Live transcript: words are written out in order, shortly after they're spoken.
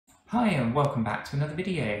Hi and welcome back to another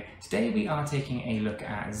video. Today we are taking a look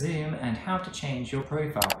at Zoom and how to change your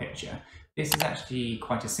profile picture. This is actually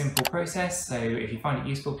quite a simple process, so if you find it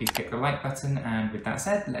useful, please click the like button, and with that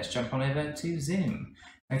said, let's jump on over to Zoom.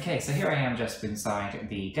 Okay, so here I am just inside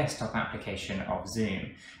the desktop application of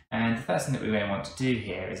Zoom, and the first thing that we want to do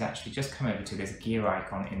here is actually just come over to this gear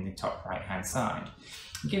icon in the top right hand side.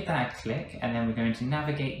 Give that a click, and then we're going to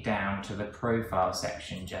navigate down to the profile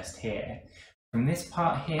section just here. From this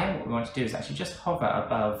part here, what we want to do is actually just hover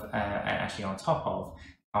above, actually on top of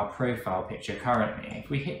our profile picture currently. If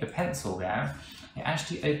we hit the pencil there, it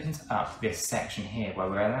actually opens up this section here where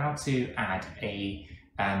we're allowed to add a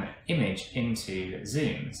image into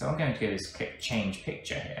Zoom. So what I'm going to do is click Change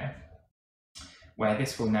Picture here, where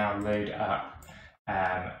this will now load up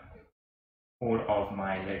all of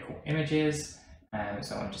my local images.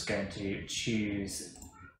 So I'm just going to choose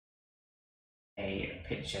a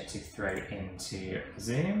picture to throw into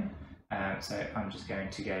Zoom. So I'm just going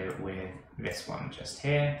to go with this one just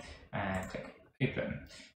here and click open.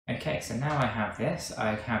 Okay, so now I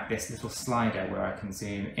have this little slider where I can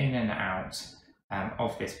zoom in and out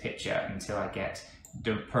of this picture until I get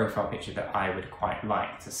the profile picture that I would quite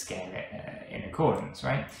like to scale it in accordance,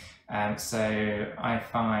 right? So I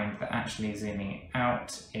find that actually zooming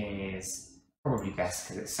out is probably best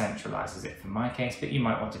because it centralizes it for my case, but you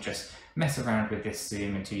might want to just mess around with this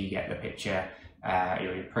zoom until you get the picture,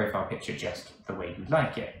 your profile picture just the way you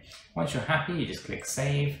like it. Once you're happy, you just click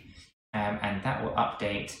save, and that will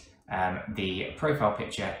update the profile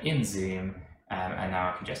picture in Zoom, and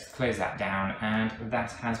now I can just close that down, and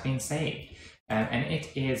that has been saved. And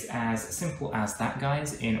it is as simple as that,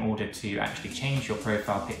 guys, in order to actually change your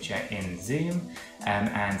profile picture in Zoom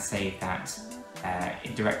and save that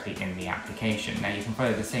directly in the application. Now you can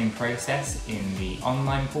follow the same process in the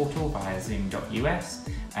online portal via zoom.us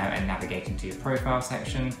and navigate into your profile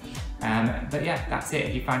section. But yeah, that's it.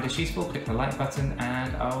 If you found this useful, click the like button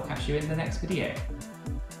and I'll catch you in the next video.